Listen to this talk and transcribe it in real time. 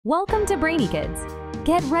Welcome to Brainy Kids.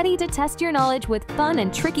 Get ready to test your knowledge with fun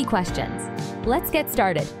and tricky questions. Let's get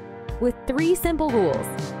started with 3 simple rules.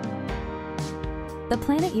 The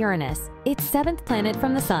planet Uranus, its 7th planet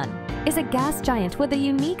from the Sun, is a gas giant with a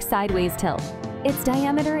unique sideways tilt. Its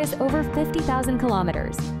diameter is over 50,000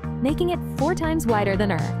 kilometers, making it 4 times wider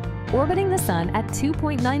than Earth. Orbiting the Sun at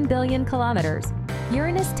 2.9 billion kilometers,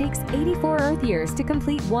 Uranus takes 84 Earth years to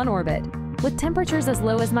complete one orbit, with temperatures as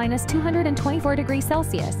low as -224 degrees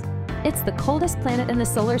Celsius. It's the coldest planet in the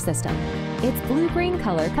solar system. Its blue-green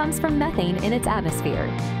color comes from methane in its atmosphere.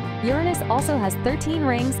 Uranus also has 13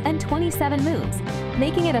 rings and 27 moons,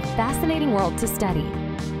 making it a fascinating world to study.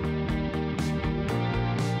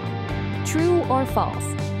 True or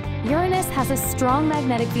false? Uranus has a strong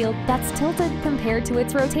magnetic field that's tilted compared to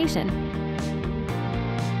its rotation.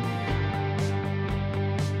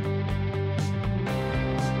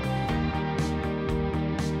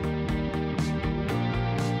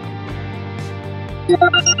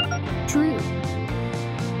 True.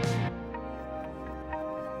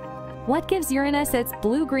 What gives Uranus its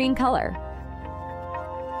blue-green color?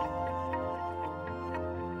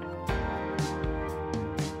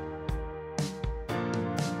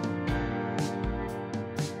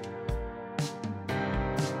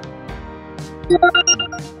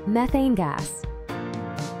 Methane gas.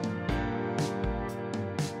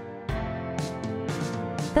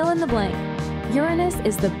 Fill in the blank. Uranus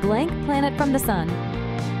is the blank planet from the Sun.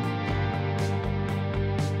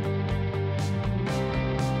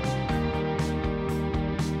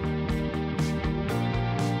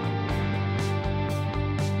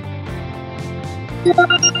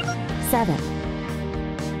 Seven.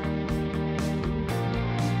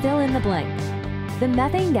 Fill in the blank. The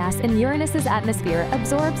methane gas in Uranus's atmosphere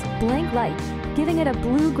absorbs blank light, giving it a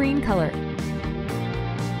blue-green color.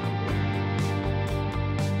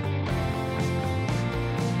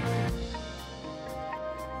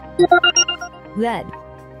 Lead.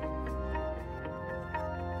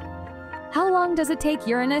 How long does it take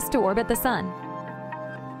Uranus to orbit the Sun?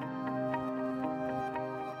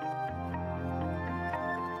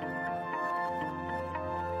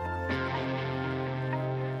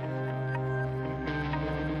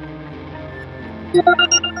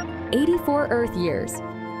 "84 Earth years."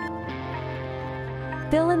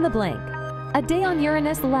 Fill in the blank. A day on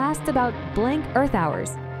Uranus lasts about blank Earth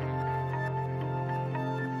hours.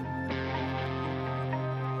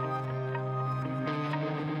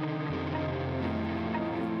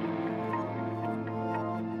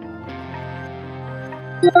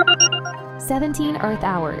 "17 Earth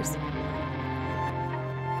hours."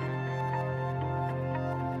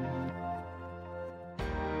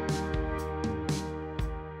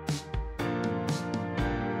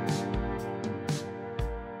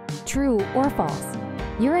 True or false?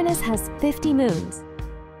 Uranus has 50 moons.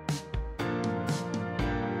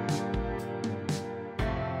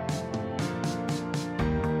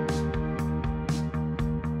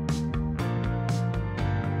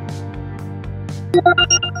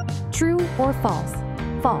 True or false?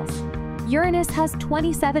 False. Uranus has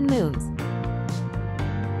 27 moons.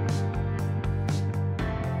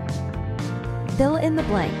 Fill in the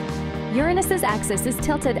blank. Uranus's axis is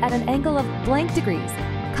tilted at an angle of blank degrees,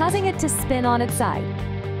 causing it to spin on its side.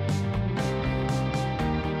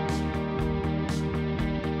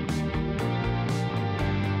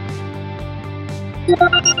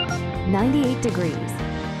 "98 degrees."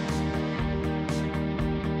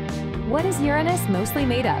 What is Uranus mostly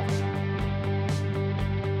made of?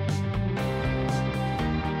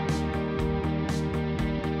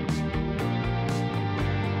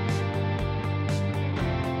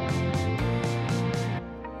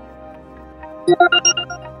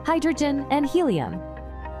 Hydrogen and helium.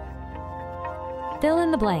 Fill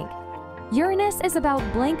in the blank. Uranus is about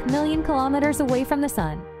blank million kilometers away from the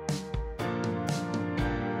Sun.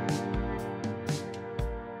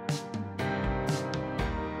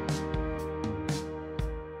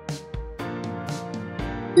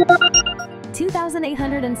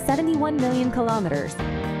 (2,871 million kilometers).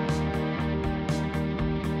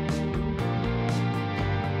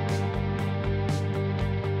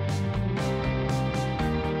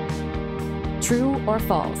 True or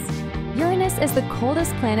false? Uranus is the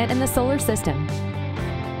coldest planet in the solar system.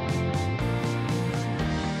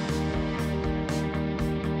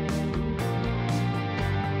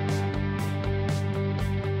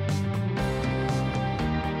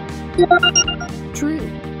 True.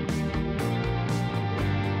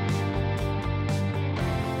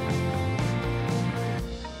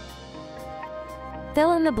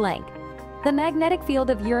 Fill in the blank. The magnetic field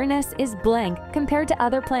of Uranus is blank compared to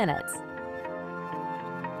other planets.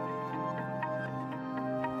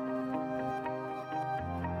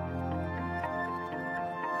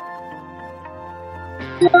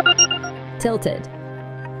 Tilted.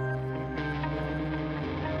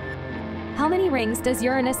 How many rings does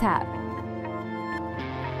Uranus have?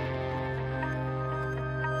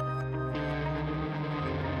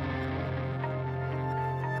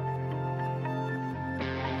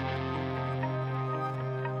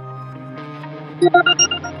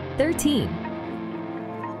 "13."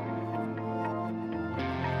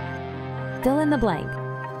 Fill in the blank.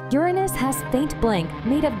 Uranus has faint blank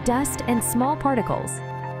made of dust and small particles.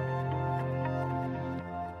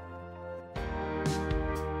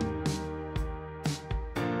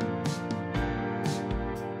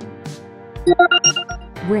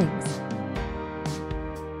 Rings.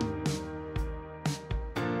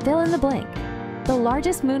 Fill in the blank. The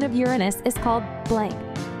largest moon of Uranus is called blank.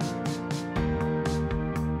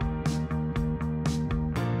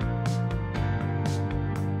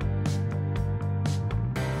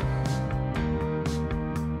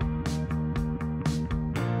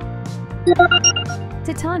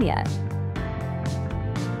 Titania.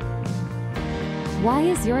 Why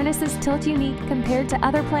is Uranus's tilt unique compared to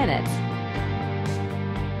other planets?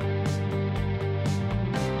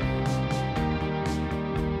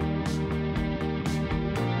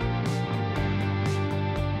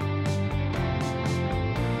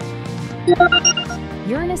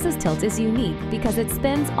 Uranus's tilt is unique because it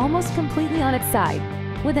spins almost completely on its side,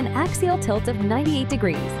 with an axial tilt of 98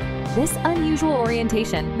 degrees. This unusual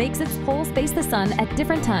orientation makes its poles face the sun at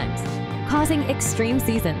different times, causing extreme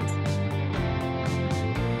seasons.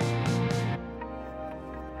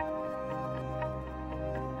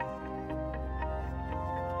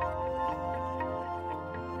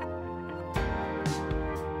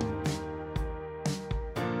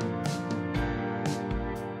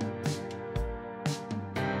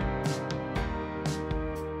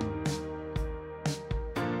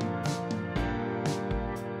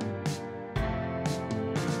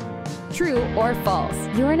 True or false?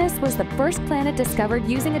 Uranus was the first planet discovered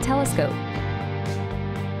using a telescope.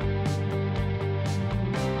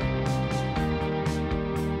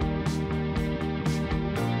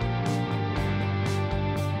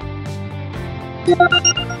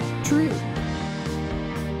 True.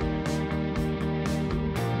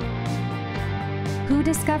 Who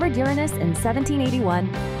discovered Uranus in 1781?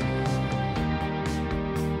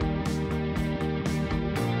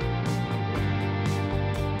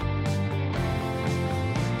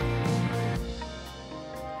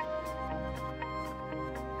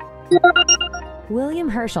 William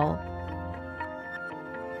Herschel.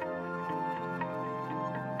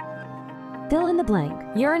 Fill in the blank.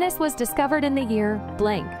 Uranus was discovered in the year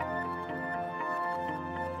blank.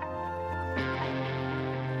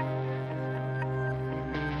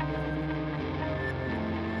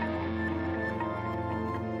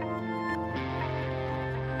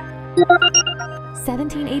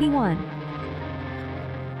 (1781).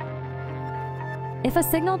 If a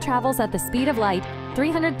signal travels at the speed of light,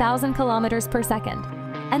 300,000 kilometers per second,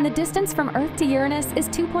 and the distance from Earth to Uranus is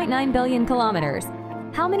 2.9 billion kilometers,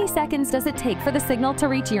 how many seconds does it take for the signal to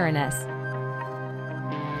reach Uranus?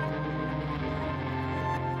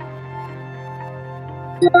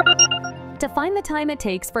 To find the time it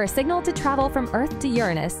takes for a signal to travel from Earth to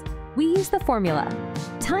Uranus, we use the formula: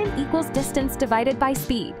 time equals distance divided by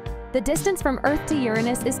speed. The distance from Earth to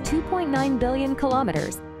Uranus is 2.9 billion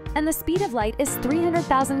kilometers, and the speed of light is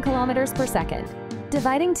 300,000 kilometers per second.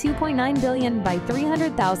 Dividing 2.9 billion by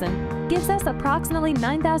 300,000 gives us approximately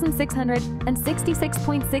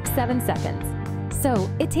 9,666.67 seconds. So,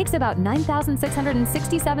 it takes about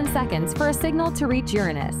 9,667 seconds for a signal to reach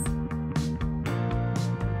Uranus.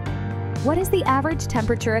 What is the average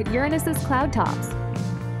temperature at Uranus's cloud tops?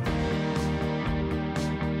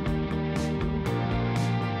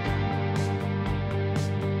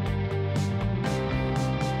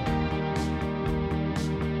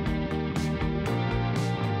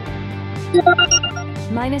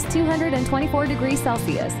 -224 degrees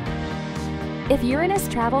Celsius. If Uranus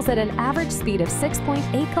travels at an average speed of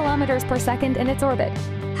 6.8 kilometers per second in its orbit,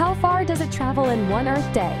 how far does it travel in one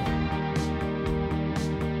Earth day?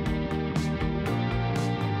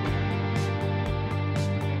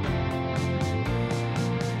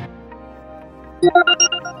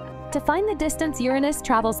 To find the distance Uranus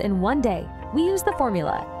travels in one day, we use the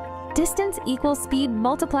formula: distance equals speed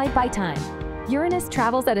multiplied by time. Uranus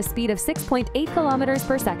travels at a speed of 6.8 kilometers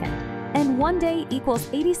per second, and one day equals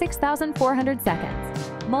 86,400 seconds.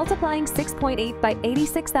 Multiplying 6.8 by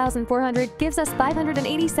 86,400 gives us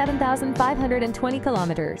 587,520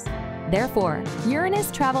 kilometers. Therefore,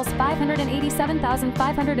 Uranus travels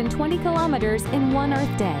 587,520 kilometers in one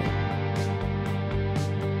Earth day.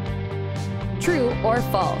 True or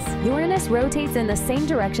false? Uranus rotates in the same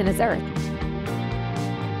direction as Earth.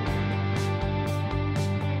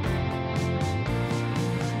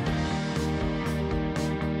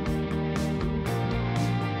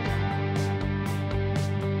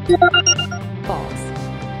 False.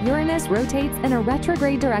 Uranus rotates in a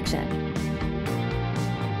retrograde direction.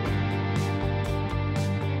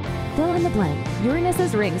 Fill in the blank.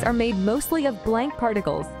 Uranus's rings are made mostly of blank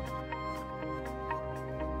particles.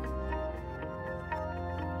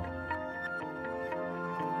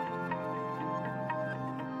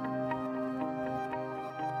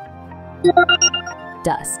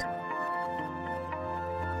 Dust.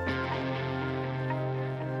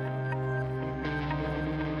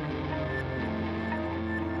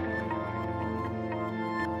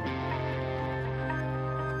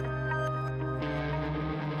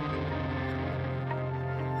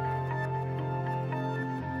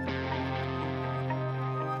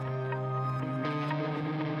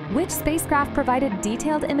 Which spacecraft provided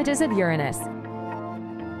detailed images of Uranus?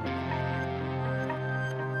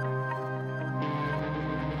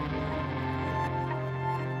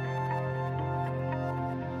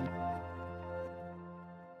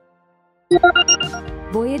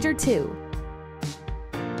 Voyager 2.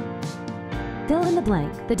 Fill in the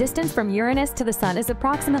blank. The distance from Uranus to the Sun is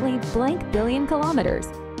approximately blank billion kilometers.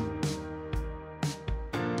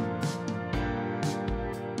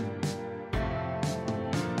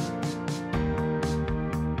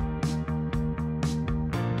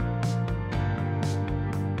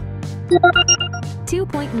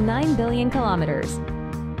 $2.9 billion kilometers.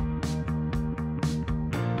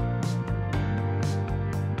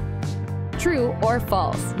 True or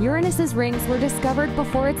false? Uranus's rings were discovered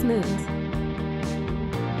before its moons.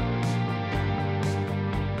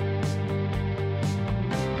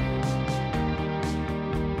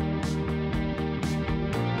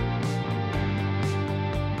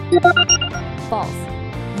 False.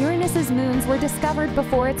 Uranus's moons were discovered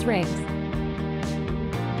before its rings.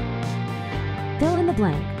 Fill in the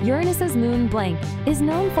blank. Uranus's moon blank is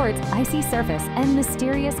known for its icy surface and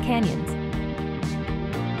mysterious canyons.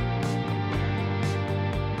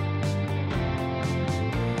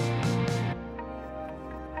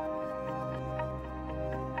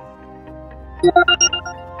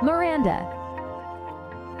 Miranda.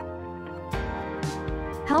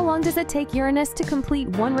 How long does it take Uranus to complete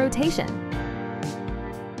one rotation?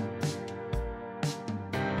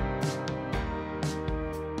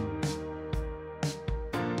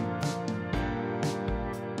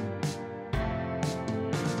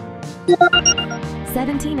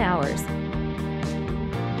 "17 hours.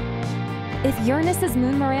 If Uranus's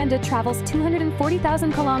moon Miranda travels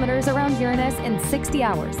 240,000 kilometers around Uranus in 60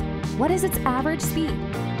 hours, what is its average speed?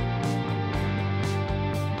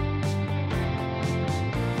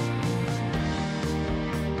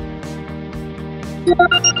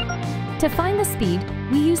 To find the speed,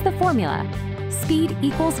 we use the formula. Speed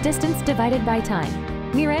equals distance divided by time.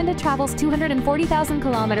 Miranda travels 240,000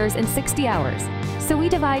 kilometers in 60 hours, so we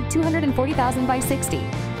divide 240,000 by 60,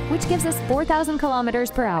 which gives us 4,000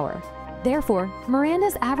 kilometers per hour. Therefore,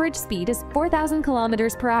 Miranda's average speed is 4,000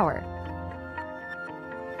 kilometers per hour.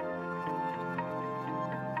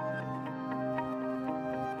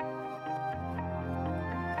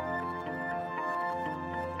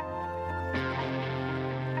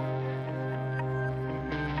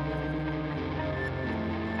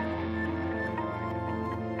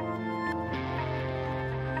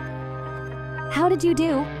 How did you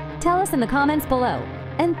do? Tell us in the comments below.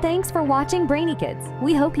 And thanks for watching Brainy Kids.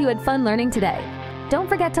 We hope you had fun learning today. Don't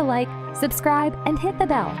forget to like, subscribe, and hit the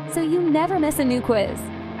bell so you never miss a new quiz.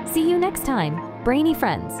 See you next time, Brainy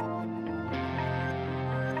Friends.